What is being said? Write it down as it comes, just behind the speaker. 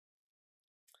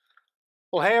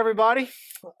Well, hey everybody.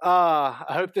 I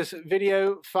hope this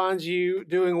video finds you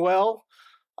doing well,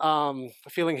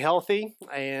 feeling healthy,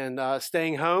 and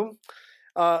staying home.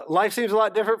 Life seems a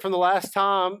lot different from the last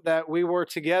time that we were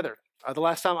together. The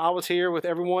last time I was here with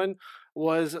everyone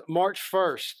was March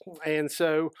 1st. And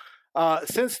so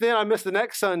since then, I missed the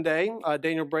next Sunday,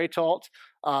 Daniel Braytalt.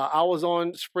 I was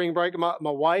on spring break. My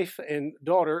wife and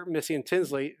daughter, Missy and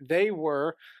Tinsley, they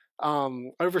were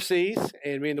overseas,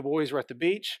 and me and the boys were at the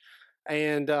beach.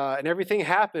 And everything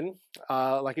happened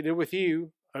like it did with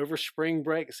you over spring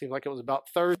break. It seemed like it was about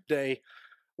Thursday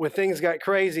when things got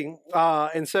crazy.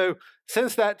 And so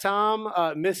since that time,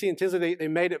 Missy and Tinsley, they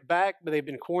made it back, but they've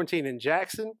been quarantined in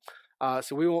Jackson.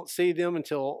 So we won't see them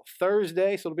until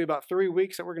Thursday. So it'll be about 3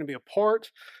 weeks that we're going to be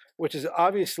apart, which is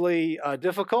obviously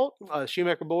difficult.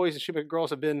 Shoemaker boys and Shoemaker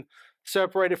girls have been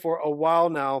separated for a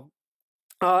while now.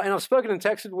 And I've spoken and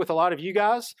texted with a lot of you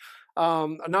guys.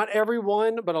 Not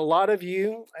everyone, but a lot of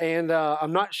you. And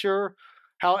I'm not sure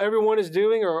how everyone is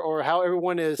doing or how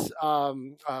everyone is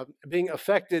being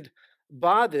affected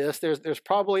by this. There's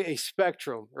probably a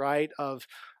spectrum, right, of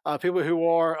people who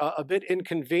are a bit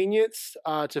inconvenienced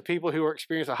to people who are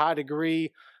experiencing a high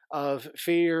degree of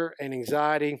fear and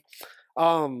anxiety.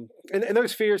 And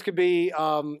those fears could be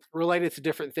related to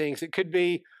different things. It could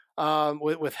be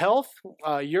with health,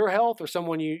 your health, or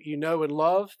someone you know and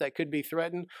love that could be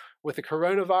threatened with the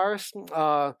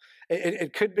coronavirus.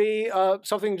 It could be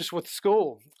something just with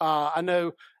school. I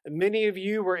know many of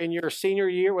you were in your senior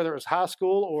year, whether it was high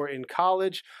school or in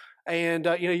college, and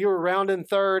you were rounding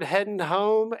third, heading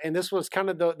home, and this was kind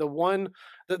of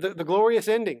the glorious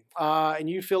ending, and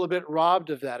you feel a bit robbed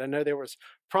of that. I know there was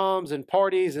proms and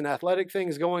parties and athletic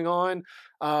things going on.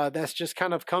 That's just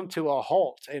kind of come to a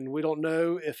halt, and we don't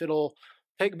know if it'll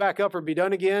pick back up or be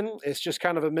done again. It's just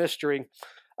kind of a mystery.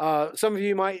 Some of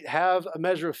you might have a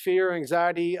measure of fear or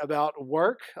anxiety about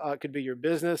work. It could be your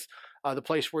business, the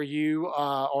place where you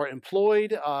are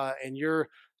employed, and your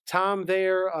time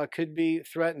there could be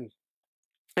threatened.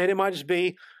 And it might just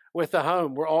be with the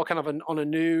home. We're all kind of on a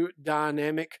new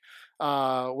dynamic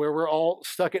where we're all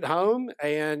stuck at home.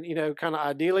 And, kind of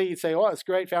ideally you'd say, oh, it's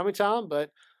great family time,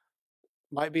 but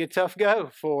might be a tough go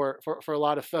for a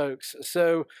lot of folks.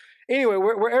 So anyway,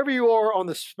 wherever you are on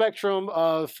the spectrum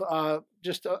of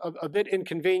just a bit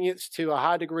inconvenience to a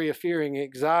high degree of fear and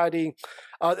anxiety,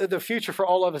 the future for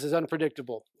all of us is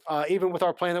unpredictable. Even with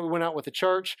our plan that we went out with the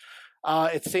church,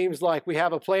 it seems like we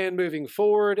have a plan moving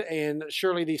forward, and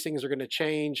surely these things are going to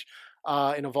change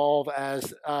and evolve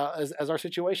as our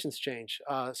situations change.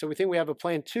 So we think we have a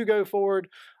plan to go forward,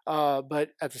 but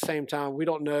at the same time, we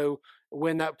don't know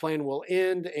when that plan will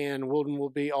end and when we'll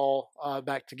be all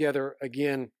back together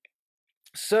again.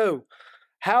 So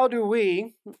how do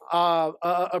we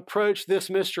approach this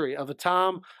mystery of a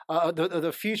time,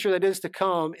 the future that is to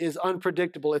come is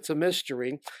unpredictable. It's a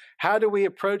mystery. How do we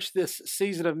approach this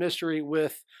season of mystery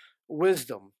with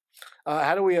wisdom?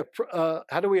 How do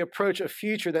we approach a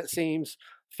future that seems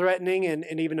threatening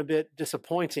and even a bit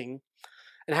disappointing?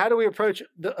 And how do we approach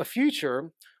a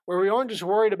future where we aren't just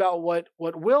worried about what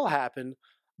will happen,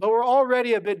 but we're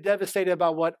already a bit devastated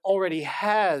about what already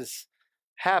has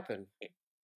happened?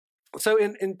 So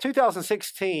in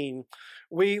 2016,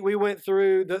 we went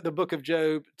through the book of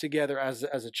Job together as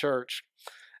a church.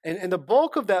 And the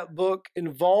bulk of that book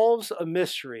involves a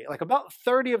mystery. Like about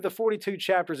 30 of the 42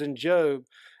 chapters in Job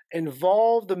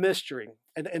involve the mystery.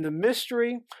 And the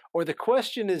mystery or the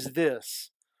question is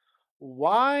this: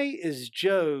 why is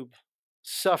Job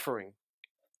suffering?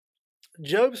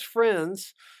 Job's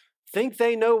friends think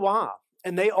they know why.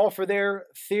 And they offer their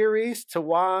theories to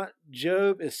why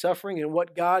Job is suffering and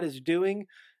what God is doing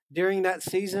during that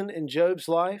season in Job's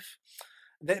life.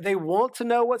 They want to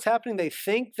know what's happening. They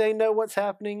think they know what's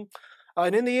happening.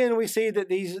 And in the end, we see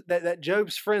that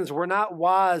Job's friends were not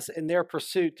wise in their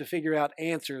pursuit to figure out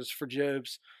answers for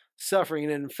Job's suffering.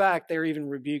 And in fact, they're even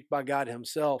rebuked by God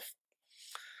himself.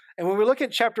 And when we look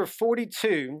at chapter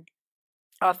 42,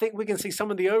 I think we can see some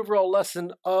of the overall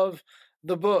lesson of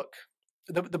the book.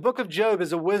 The book of Job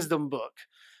is a wisdom book,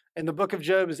 and the book of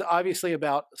Job is obviously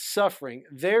about suffering.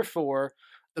 Therefore,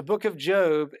 the book of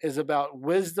Job is about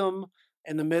wisdom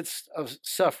in the midst of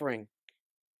suffering.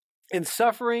 In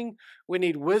suffering, we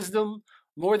need wisdom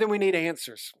more than we need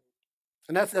answers.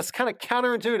 And that's kind of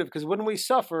counterintuitive, because when we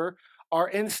suffer, our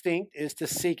instinct is to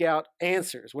seek out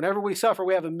answers. Whenever we suffer,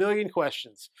 we have a million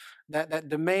questions that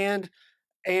demand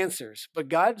answers. But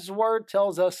God's word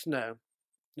tells us no.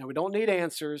 No, we don't need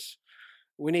answers.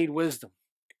 We need wisdom.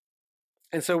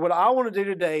 And so what I want to do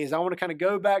today is I want to kind of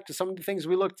go back to some of the things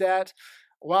we looked at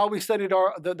while we studied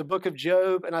the book of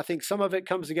Job, and I think some of it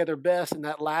comes together best in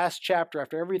that last chapter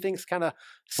after everything's kind of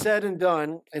said and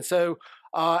done. And so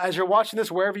as you're watching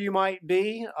this, wherever you might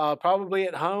be, probably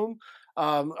at home,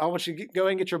 I want you to go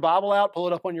ahead and get your Bible out, pull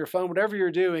it up on your phone, whatever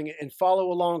you're doing, and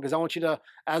follow along, because I want you to,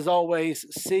 as always,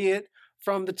 see it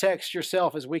from the text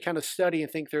yourself as we kind of study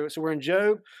and think through it. So we're in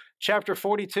Job chapter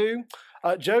 42.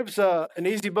 Job's an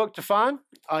easy book to find.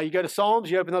 You go to Psalms,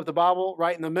 you open up the Bible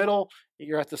right in the middle,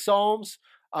 you're at the Psalms.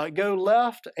 Go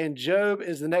left, and Job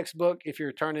is the next book if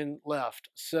you're turning left.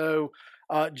 So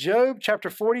Job chapter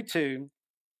 42,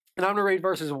 and I'm going to read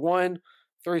verses 1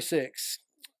 through 6.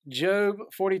 Job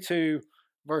 42,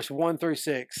 verse 1 through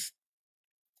 6.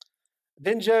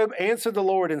 Then Job answered the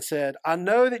Lord and said, I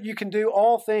know that you can do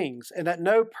all things, and that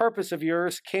no purpose of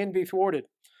yours can be thwarted.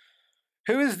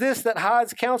 Who is this that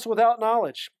hides counsel without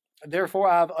knowledge? Therefore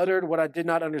I have uttered what I did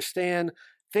not understand,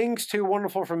 things too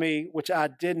wonderful for me, which I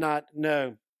did not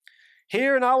know.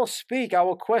 Hear, and I will speak. I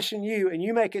will question you, and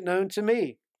you make it known to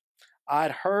me. I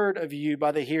had heard of you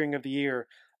by the hearing of the ear,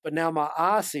 but now my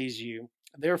eye sees you.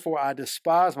 Therefore I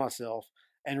despise myself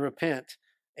and repent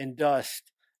in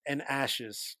dust and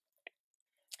ashes.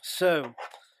 So,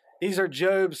 these are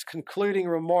Job's concluding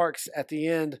remarks at the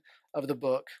end of the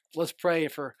book. Let's pray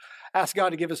ask God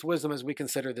to give us wisdom as we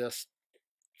consider this.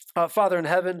 Father in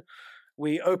heaven,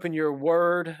 we open your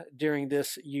word during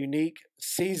this unique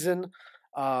season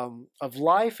of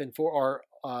life and for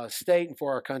our state and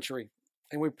for our country.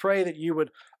 And we pray that you would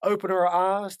open our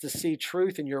eyes to see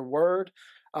truth in your word,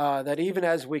 that even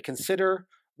as we consider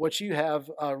what you have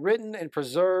written and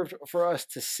preserved for us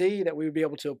to see, that we would be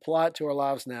able to apply it to our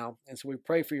lives now. And so we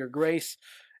pray for your grace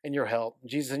and your help.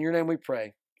 Jesus, in your name we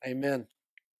pray. Amen.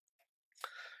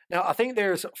 Now, I think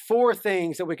there's 4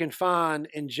 things that we can find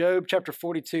in Job chapter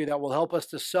 42 that will help us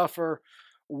to suffer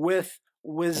with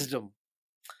wisdom.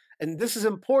 And this is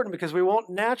important because we won't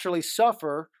naturally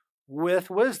suffer with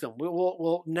wisdom.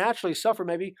 We'll naturally suffer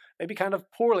maybe kind of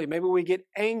poorly. Maybe we get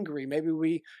angry. Maybe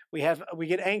we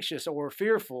get anxious or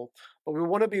fearful. But we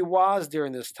want to be wise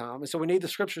during this time. And so we need the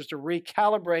scriptures to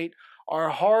recalibrate our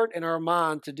heart and our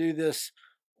mind to do this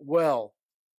well.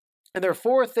 And there are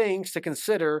 4 things to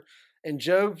consider in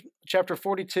Job chapter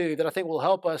 42 that I think will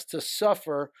help us to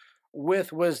suffer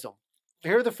with wisdom.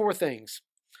 Here are the 4 things.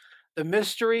 The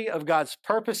mystery of God's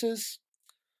purposes.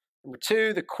 Number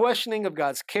 2, the questioning of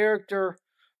God's character.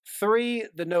 3,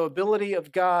 the knowability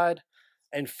of God.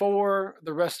 And 4,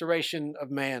 the restoration of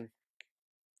man.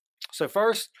 So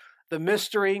first, the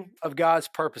mystery of God's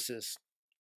purposes.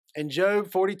 In Job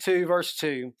 42, verse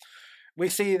 2, we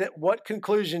see that what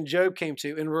conclusion Job came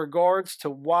to in regards to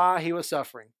why he was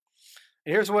suffering.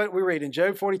 And here's what we read in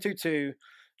Job 42:2.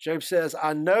 Job says,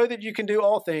 I know that you can do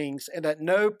all things, and that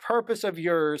no purpose of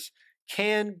yours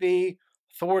can be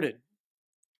thwarted.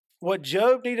 What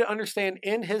Job needed to understand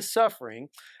in his suffering,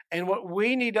 and what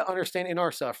we need to understand in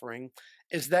our suffering,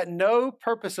 is that no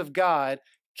purpose of God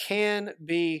can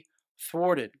be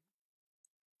thwarted.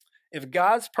 If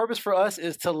God's purpose for us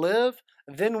is to live,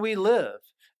 then we live.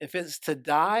 If it's to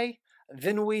die,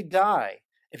 then we die.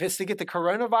 If it's to get the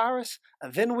coronavirus,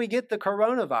 then we get the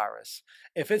coronavirus.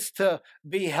 If it's to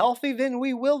be healthy, then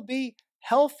we will be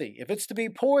healthy. If it's to be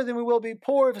poor, then we will be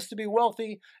poor. If it's to be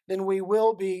wealthy, then we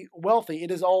will be wealthy.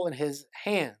 It is all in his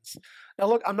hands. Now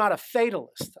look, I'm not a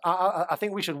fatalist. I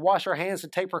think we should wash our hands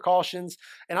and take precautions.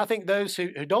 And I think those who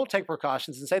don't take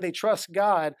precautions and say they trust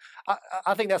God,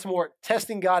 I think that's more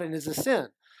testing God in his sin.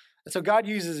 And so God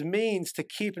uses means to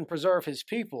keep and preserve his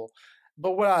people.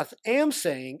 But what I am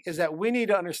saying is that we need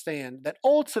to understand that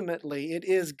ultimately it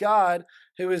is God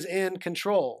who is in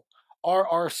control.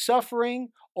 Our suffering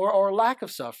or our lack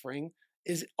of suffering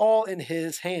is all in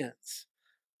his hands.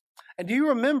 And do you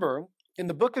remember in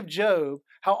the book of Job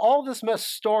how all this mess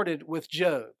started with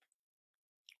Job?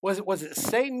 Was it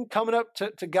Satan coming up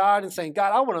to God and saying,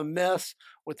 God, I want to mess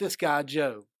with this guy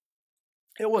Job?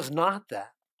 It was not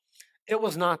that. It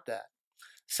was not that.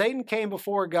 Satan came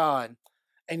before God,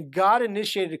 and God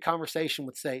initiated a conversation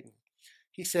with Satan.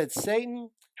 He said, Satan,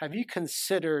 have you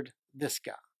considered this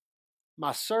guy,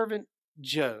 my servant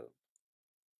Job?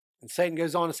 And Satan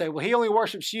goes on to say, well, he only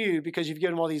worships you because you've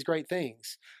given him all these great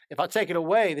things. If I take it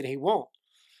away, then he won't.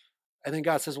 And then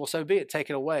God says, well, so be it, take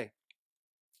it away.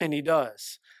 And he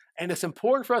does. And it's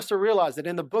important for us to realize that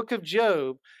in the book of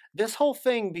Job, this whole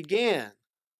thing began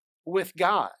with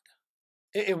God.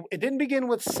 It didn't begin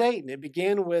with Satan. It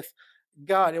began with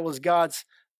God. It was God's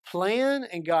plan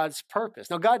and God's purpose.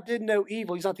 Now, God did know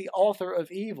evil. He's not the author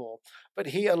of evil, but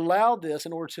he allowed this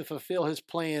in order to fulfill his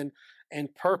plan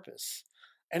and purpose.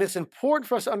 And it's important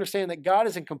for us to understand that God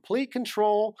is in complete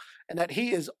control and that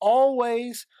he is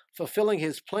always fulfilling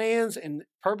his plans and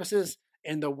purposes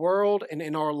in the world and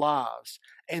in our lives.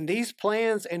 And these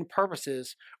plans and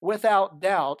purposes, without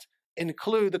doubt,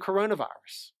 include the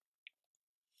coronavirus.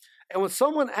 And when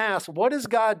someone asks, what is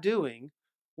God doing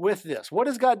with this? What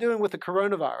is God doing with the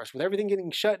coronavirus, with everything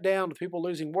getting shut down, with people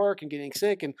losing work and getting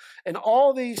sick and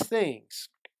all these things?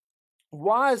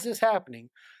 Why is this happening?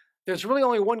 There's really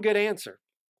only one good answer,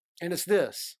 and it's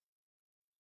this: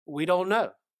 we don't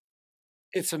know.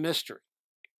 It's a mystery.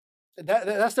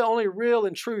 That's the only real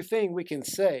and true thing we can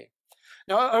say.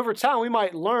 Now, over time, we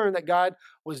might learn that God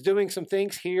was doing some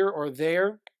things here or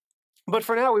there, but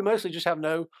for now, we mostly just have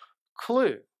no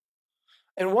clue.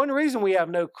 And one reason we have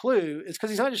no clue is because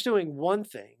he's not just doing one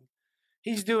thing.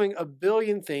 He's doing a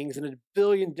billion things in a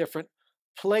billion different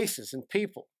places and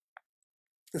people.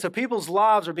 And so people's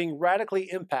lives are being radically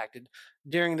impacted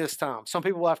during this time. Some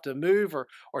people will have to move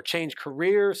or change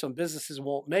careers. Some businesses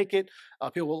won't make it.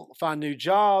 People will find new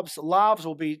jobs. Lives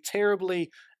will be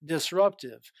terribly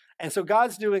disruptive. And so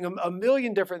God's doing a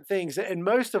million different things, and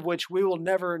most of which we will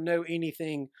never know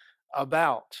anything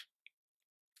about.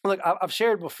 Look, I've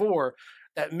shared before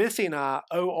that Missy and I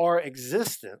owe our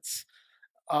existence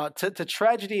to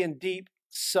tragedy and deep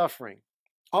suffering.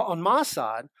 On my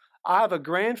side, I have a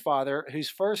grandfather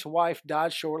whose first wife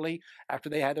died shortly after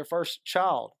they had their first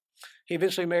child. He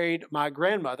eventually married my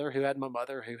grandmother, who had my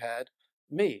mother, who had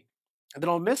me. And then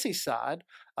on Missy's side,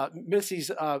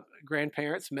 Missy's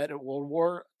grandparents met at World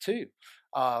War II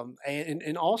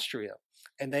in Austria.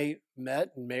 And they met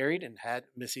and married and had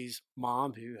Missy's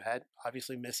mom, who had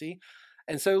obviously Missy.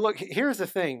 And so, look, here's the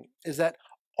thing, is that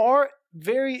our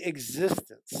very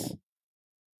existence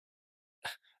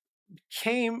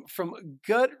came from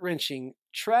gut-wrenching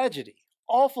tragedy,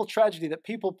 awful tragedy that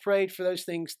people prayed for those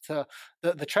things to,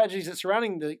 the tragedies that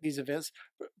surrounding these events,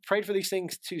 prayed for these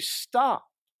things to stop.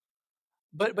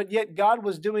 But yet God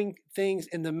was doing things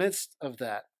in the midst of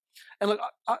that. And look,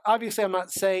 obviously I'm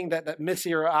not saying that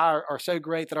Missy or I are so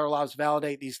great that our lives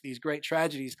validate these great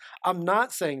tragedies. I'm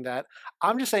not saying that.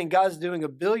 I'm just saying God's doing a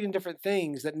billion different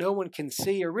things that no one can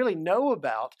see or really know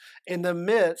about in the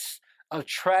midst of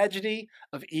tragedy,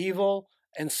 of evil,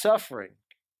 and suffering.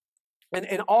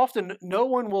 And often no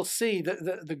one will see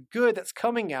the good that's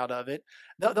coming out of it.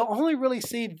 They'll only really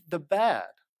see the bad.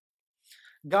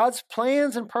 God's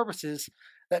plans and purposes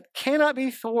that cannot be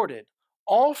thwarted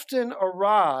often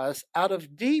arise out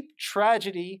of deep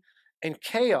tragedy and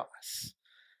chaos.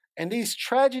 And these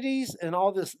tragedies and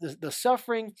all the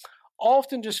suffering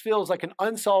often just feels like an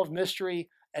unsolved mystery,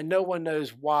 and no one knows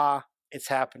why it's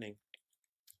happening.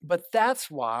 But that's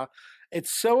why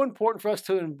it's so important for us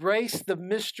to embrace the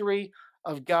mystery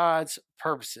of God's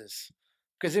purposes.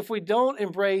 Because if we don't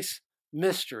embrace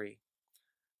mystery,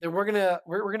 then we're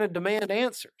gonna demand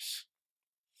answers.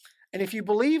 And if you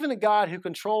believe in a God who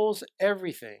controls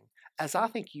everything, as I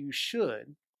think you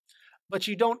should, but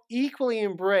you don't equally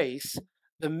embrace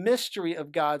the mystery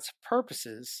of God's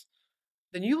purposes,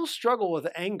 then you will struggle with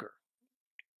anger.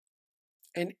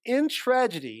 And in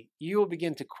tragedy, you will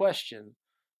begin to question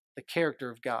the character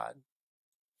of God.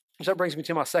 So that brings me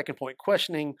to my second point,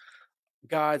 questioning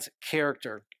God's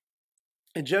character.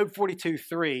 In Job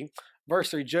 42:3,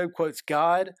 verse 3, Job quotes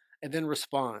God and then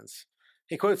responds.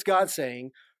 He quotes God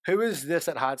saying, "Who is this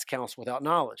that hides counsel without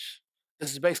knowledge?"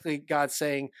 This is basically God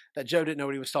saying that Job didn't know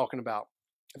what he was talking about.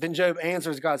 Then Job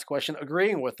answers God's question,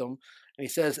 agreeing with them, and he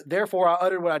says, "Therefore I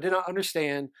uttered what I did not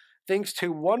understand, things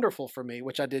too wonderful for me,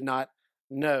 which I did not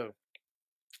know."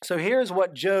 So here's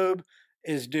what Job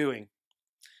is doing.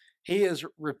 He is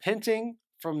repenting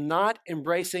from not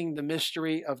embracing the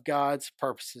mystery of God's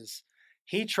purposes.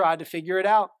 He tried to figure it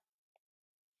out.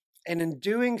 And in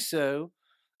doing so,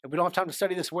 we don't have time to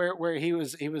study this where he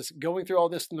was going through all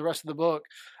this in the rest of the book,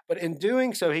 but in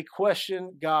doing so, he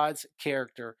questioned God's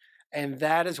character. And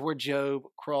that is where Job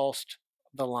crossed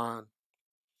the line.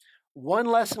 One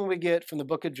lesson we get from the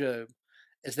book of Job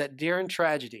is that during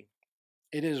tragedy,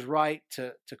 it is right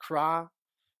to cry,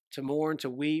 to mourn, to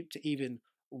weep, to even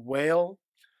wail.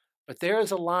 But there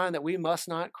is a line that we must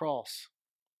not cross.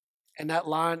 And that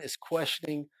line is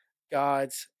questioning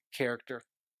God's character.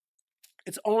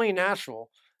 It's only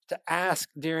natural to ask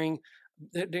during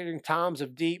times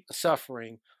of deep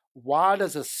suffering, why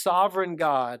does a sovereign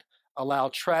God allow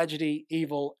tragedy,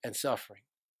 evil, and suffering?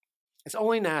 It's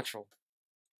only natural.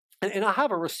 And I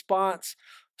have a response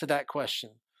to that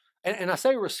question. And I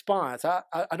say response, I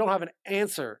don't have an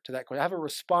answer to that question. I have a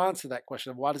response to that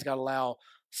question of why does God allow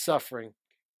suffering?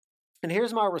 And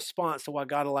here's my response to why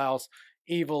God allows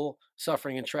evil,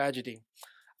 suffering, and tragedy.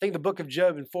 I think the book of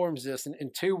Job informs this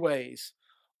in two ways.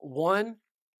 One,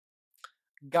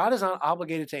 God is not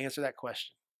obligated to answer that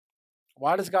question.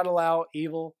 Why does God allow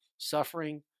evil,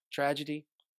 suffering, tragedy?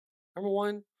 Number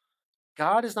one,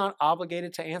 God is not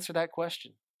obligated to answer that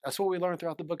question. That's what we learn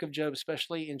throughout the book of Job,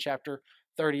 especially in chapter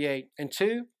 38. And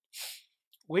two,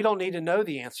 we don't need to know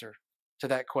the answer to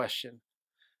that question.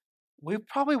 We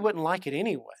probably wouldn't like it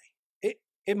anyway.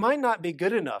 It might not be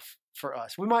good enough for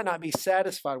us. We might not be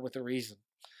satisfied with the reason.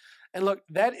 And look,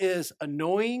 that is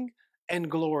annoying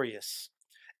and glorious.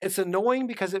 It's annoying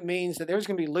because it means that there's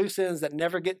going to be loose ends that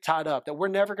never get tied up, that we're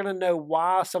never going to know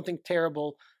why something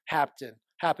terrible happened.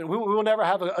 We will never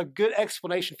have a good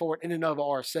explanation for it in and of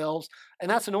ourselves,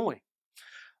 and that's annoying.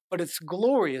 But it's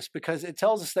glorious because it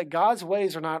tells us that God's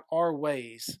ways are not our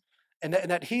ways, and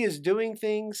that He is doing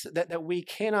things that we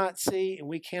cannot see and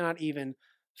we cannot even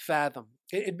fathom.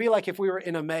 It'd be like if we were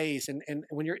in a maze, and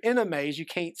when you're in a maze, you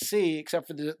can't see except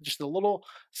for just the little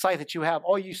sight that you have.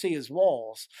 All you see is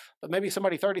walls. But maybe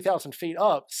somebody 30,000 feet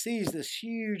up sees this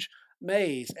huge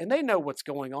maze, and they know what's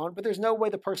going on, but there's no way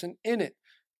the person in it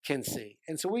can see.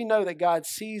 And so we know that God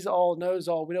sees all, knows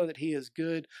all. We know that He is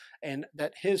good and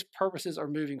that His purposes are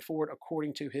moving forward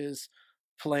according to His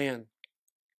plan.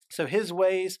 So His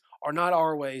ways are not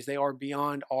our ways. They are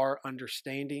beyond our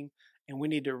understanding, and we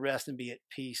need to rest and be at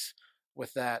peace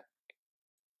with that.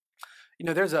 You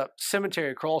know, there's a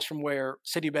cemetery across from where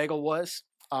City Bagel was.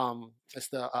 It's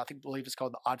I believe it's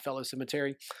called the Oddfellow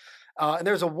Cemetery. And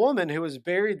there's a woman who was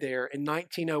buried there in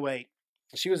 1908.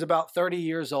 She was about 30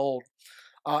 years old.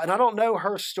 And I don't know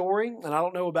her story, and I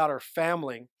don't know about her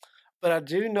family, but I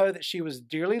do know that she was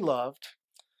dearly loved.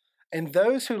 And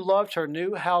those who loved her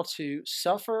knew how to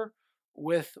suffer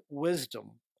with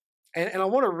wisdom. And I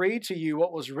want to read to you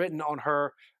what was written on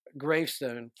her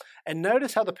gravestone. And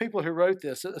notice how the people who wrote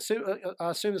this, I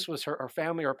assume this was her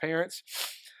family or parents,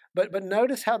 but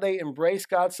notice how they embraced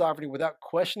God's sovereignty without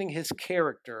questioning His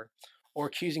character or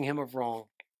accusing Him of wrong.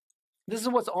 This is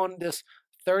what's on this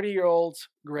 30-year-old's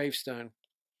gravestone.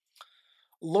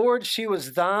 Lord, she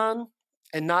was thine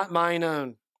and not mine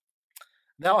own.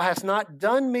 Thou hast not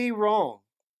done me wrong.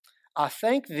 I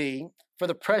thank Thee for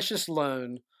the precious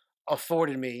loan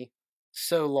afforded me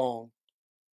so long.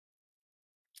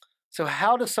 So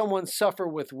how does someone suffer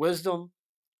with wisdom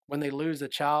when they lose a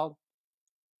child?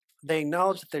 They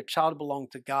acknowledge that their child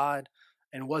belonged to God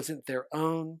and wasn't their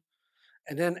own.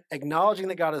 And then acknowledging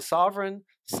that God is sovereign,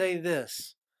 say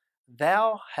this,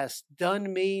 Thou hast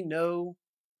done me no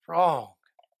wrong.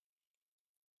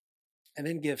 And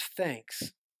then give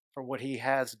thanks for what He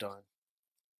has done.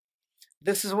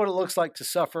 This is what it looks like to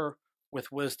suffer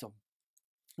with wisdom.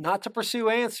 Not to pursue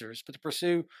answers, but to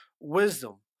pursue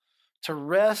wisdom, to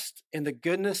rest in the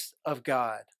goodness of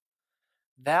God.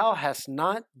 Thou hast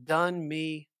not done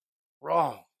me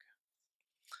wrong.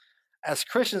 As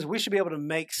Christians, we should be able to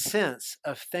make sense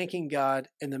of thanking God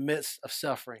in the midst of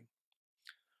suffering.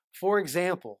 For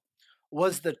example,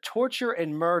 was the torture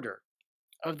and murder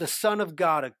of the Son of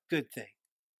God a good thing?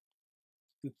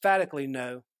 Emphatically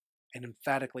no, and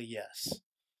emphatically yes.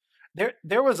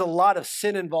 There was a lot of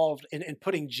sin involved in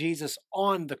putting Jesus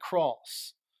on the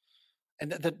cross,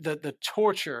 and the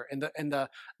torture and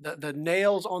the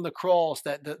nails on the cross,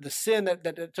 that the sin that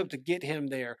it took to get Him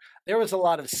there. There was a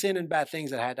lot of sin and bad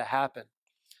things that had to happen.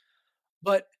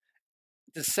 But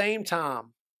at the same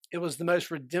time, it was the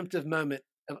most redemptive moment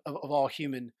of all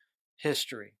human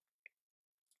history.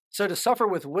 So to suffer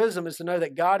with wisdom is to know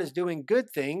that God is doing good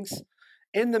things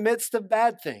in the midst of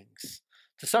bad things.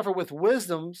 To suffer with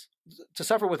wisdom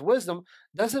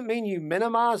doesn't mean you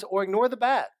minimize or ignore the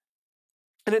bad.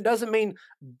 And it doesn't mean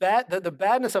that the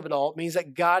badness of it all means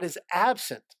that God is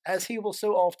absent, as He will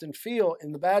so often feel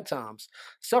in the bad times.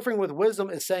 Suffering with wisdom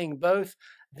is saying both,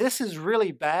 this is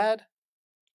really bad,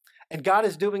 and God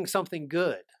is doing something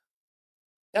good.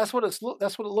 That's what it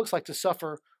looks like to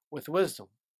suffer with wisdom.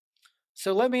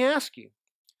 So let me ask you,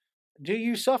 do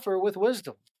you suffer with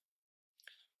wisdom?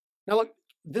 Now look,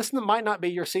 this might not be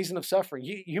your season of suffering.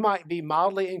 You might be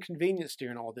mildly inconvenienced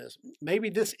during all this. Maybe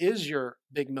this is your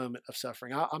big moment of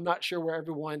suffering. I'm not sure where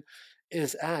everyone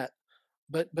is at,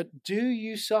 but do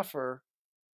you suffer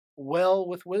well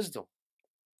with wisdom?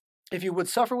 If you would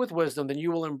suffer with wisdom, then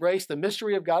you will embrace the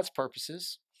mystery of God's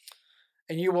purposes,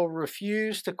 and you will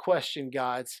refuse to question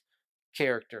God's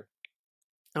character.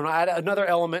 And I'll add another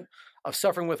element of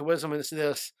suffering with wisdom, and it's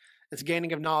this. It's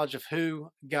gaining of knowledge of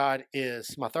who God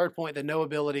is. My third point, the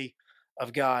knowability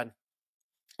of God.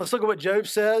 Let's look at what Job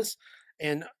says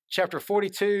in chapter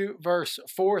 42, verse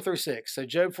 4 through 6. So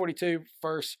Job 42,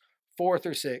 verse 4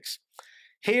 through 6.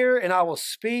 Hear, and I will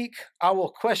speak. I will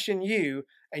question you,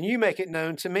 and you make it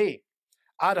known to me.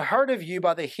 I'd heard of you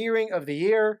by the hearing of the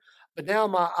ear, but now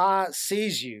my eye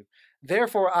sees you.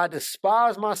 Therefore I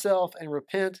despise myself and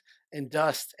repent in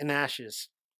dust and ashes.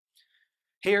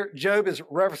 Here, Job is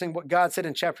referencing what God said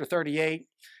in chapter 38.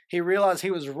 He realized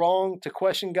he was wrong to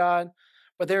question God,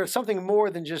 but there is something more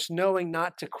than just knowing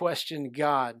not to question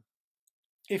God.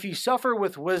 If you suffer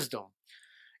with wisdom,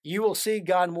 you will see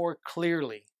God more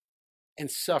clearly in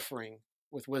suffering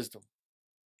with wisdom.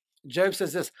 Job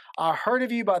says this, I heard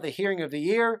of you by the hearing of the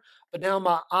ear, but now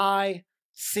my eye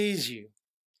sees you.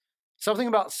 Something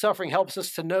about suffering helps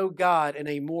us to know God in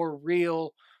a more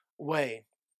real way.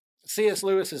 C.S.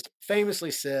 Lewis has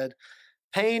famously said,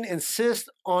 pain insists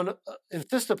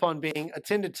upon being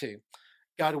attended to.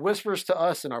 God whispers to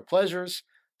us in our pleasures,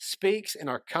 speaks in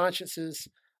our consciences,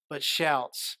 but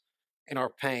shouts in our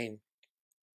pain.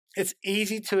 It's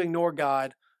easy to ignore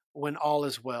God when all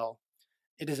is well.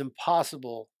 It is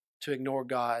impossible to ignore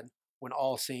God when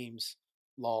all seems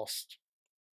lost.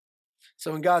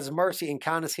 So in God's mercy and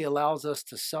kindness, He allows us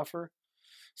to suffer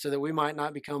so that we might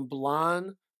not become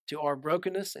blind to our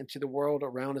brokenness and to the world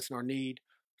around us and our need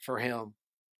for Him.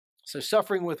 So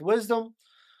suffering with wisdom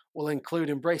will include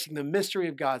embracing the mystery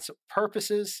of God's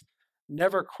purposes,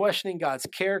 never questioning God's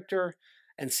character,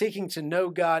 and seeking to know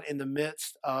God in the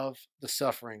midst of the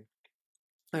suffering.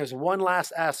 There's one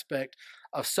last aspect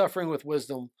of suffering with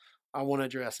wisdom I want to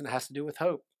address, and it has to do with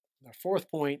hope. Our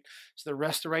fourth point is the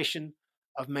restoration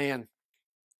of man.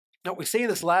 Now, we see in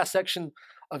this last section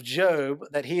of Job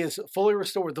that he is fully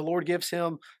restored. The Lord gives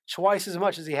him twice as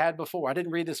much as he had before. I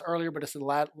didn't read this earlier, but it's in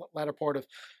the latter part of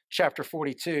chapter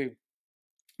 42.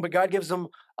 But God gives him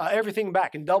everything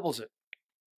back and doubles it.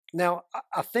 Now,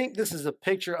 I think this is a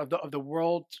picture of the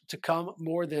world to come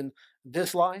more than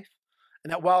this life.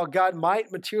 And that while God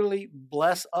might materially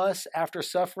bless us after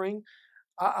suffering,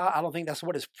 I don't think that's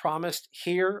what is promised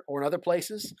here or in other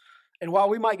places. And while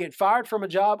we might get fired from a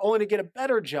job only to get a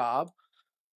better job,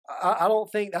 I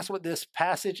don't think that's what this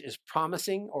passage is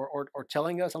promising or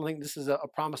telling us. I don't think this is a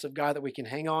promise of God that we can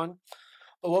hang on.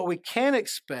 But what we can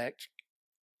expect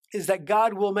is that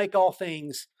God will make all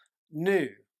things new.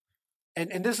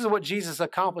 And this is what Jesus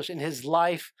accomplished in His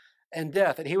life and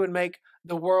death, that He would make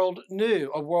the world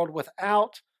new, a world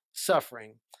without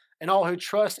suffering. And all who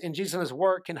trust in Jesus and His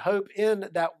work can hope in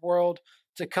that world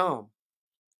to come.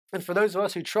 And for those of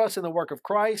us who trust in the work of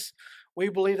Christ, we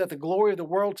believe that the glory of the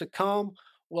world to come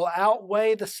will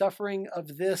outweigh the suffering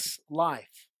of this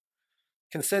life.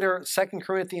 Consider 2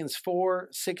 Corinthians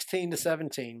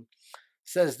 4:16-17. It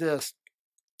says this,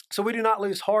 so we do not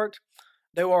lose heart,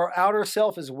 though our outer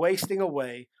self is wasting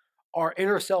away, our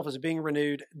inner self is being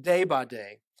renewed day by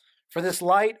day. For this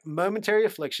light, momentary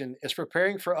affliction is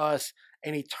preparing for us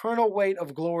an eternal weight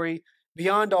of glory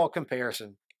beyond all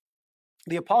comparison.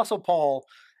 The Apostle Paul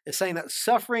is saying that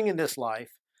suffering in this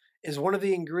life is one of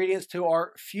the ingredients to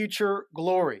our future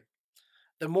glory.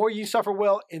 The more you suffer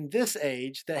well in this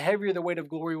age, the heavier the weight of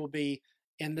glory will be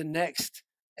in the next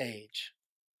age.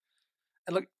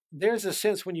 And look, there's a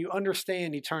sense when you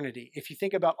understand eternity. If you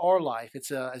think about our life,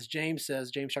 it's as James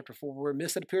says, James chapter 4, we're a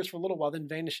mist that appears for a little while, then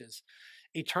vanishes.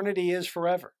 Eternity is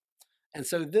forever. And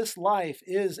so this life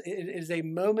is a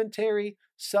momentary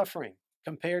suffering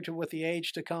compared to what the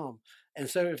age to come. And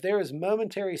so if there is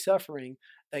momentary suffering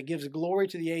that gives glory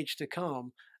to the age to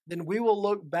come, then we will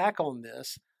look back on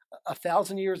this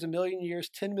 1,000 years, 1,000,000 years,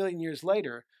 10 million years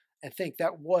later, and think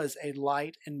that was a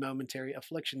light and momentary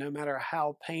affliction, no matter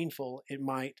how painful it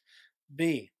might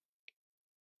be.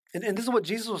 And this is what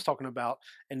Jesus was talking about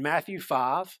in Matthew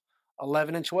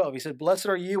 5:11 and 12. He said, blessed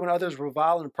are you when others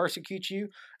revile and persecute you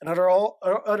and utter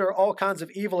all kinds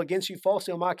of evil against you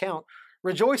falsely on my account.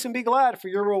 Rejoice and be glad, for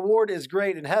your reward is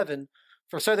great in heaven,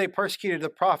 for so they persecuted the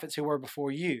prophets who were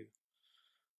before you.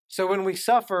 So when we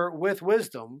suffer with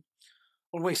wisdom,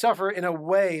 when we suffer in a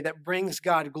way that brings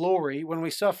God glory, when we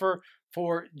suffer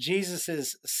for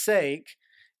Jesus' sake,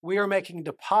 we are making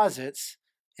deposits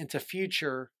into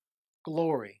future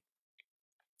glory.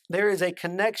 There is a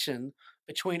connection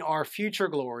between our future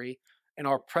glory and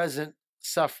our present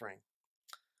suffering.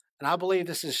 And I believe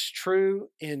this is true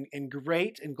in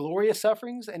great and glorious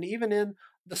sufferings and even in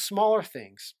the smaller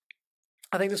things.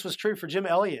 I think this was true for Jim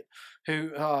Elliot, who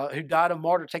died a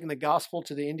martyr taking the gospel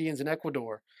to the Indians in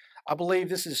Ecuador. I believe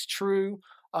this is true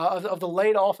of the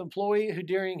laid-off employee who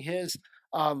during his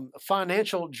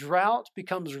financial drought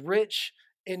becomes rich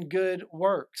in good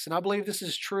works. And I believe this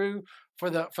is true for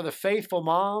the faithful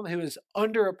mom who is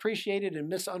underappreciated and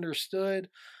misunderstood,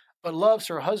 but loves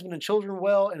her husband and children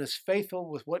well and is faithful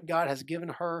with what God has given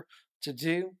her to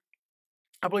do.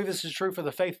 I believe this is true for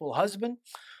the faithful husband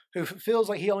who feels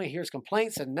like he only hears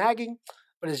complaints and nagging,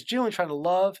 but is genuinely trying to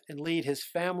love and lead his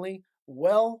family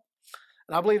well.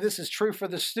 And I believe this is true for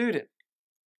the student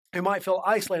who might feel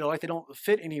isolated, like they don't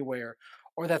fit anywhere,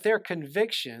 or that their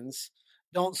convictions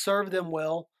don't serve them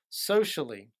well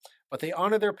socially, but they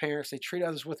honor their parents, they treat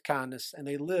others with kindness, and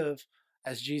they live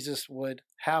as Jesus would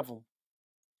have them.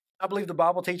 I believe the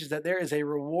Bible teaches that there is a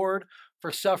reward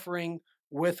for suffering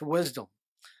with wisdom,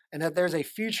 and that there's a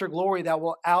future glory that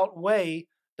will outweigh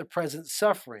the present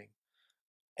suffering.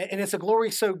 And it's a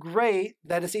glory so great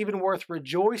that it's even worth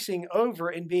rejoicing over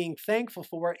and being thankful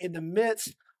for in the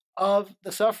midst of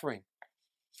the suffering.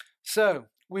 So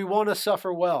we want to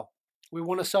suffer well. We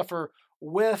want to suffer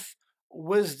with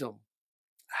wisdom.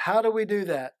 How do we do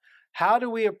that? How do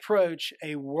we approach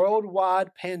a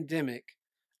worldwide pandemic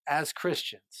as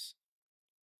Christians?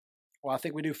 Well, I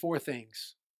think we do 4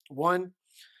 things. 1,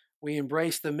 we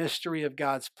embrace the mystery of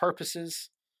God's purposes.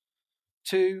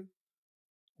 2,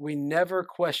 we never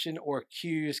question or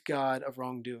accuse God of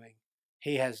wrongdoing.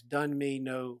 He has done me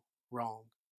no wrong.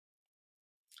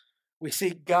 We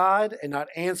seek God and not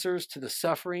answers to the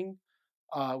suffering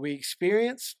we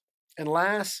experience. And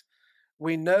last,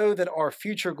 we know that our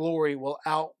future glory will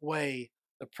outweigh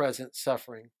the present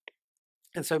suffering.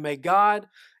 And so may God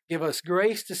give us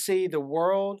grace to see the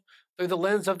world through the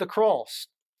lens of the cross,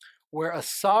 where a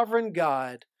sovereign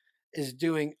God is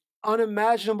doing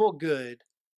unimaginable good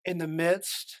in the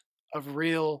midst of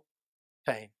real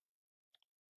pain.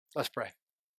 Let's pray.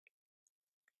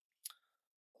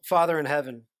 Father in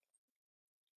heaven,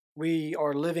 we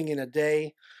are living in a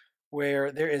day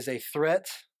where there is a threat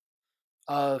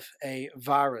of a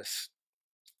virus.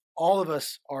 All of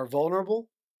us are vulnerable.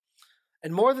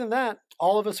 And more than that,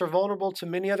 all of us are vulnerable to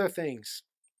many other things.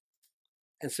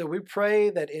 And so we pray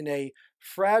that in a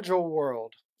fragile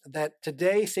world that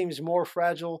today seems more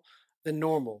fragile than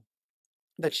normal,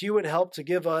 that you would help to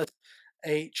give us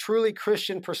a truly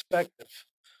Christian perspective,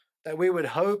 that we would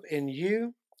hope in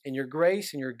you, in your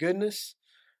grace, in your goodness,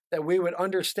 that we would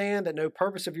understand that no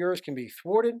purpose of yours can be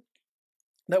thwarted,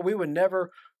 that we would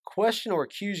never question or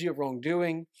accuse you of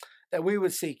wrongdoing, that we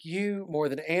would seek you more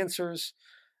than answers,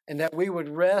 and that we would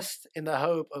rest in the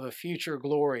hope of a future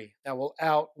glory that will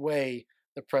outweigh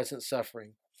the present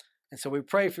suffering. And so we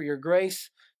pray for your grace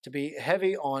to be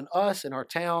heavy on us and our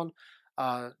town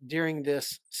during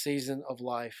this season of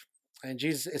life. And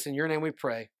Jesus, it's in your name we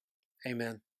pray.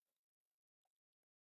 Amen.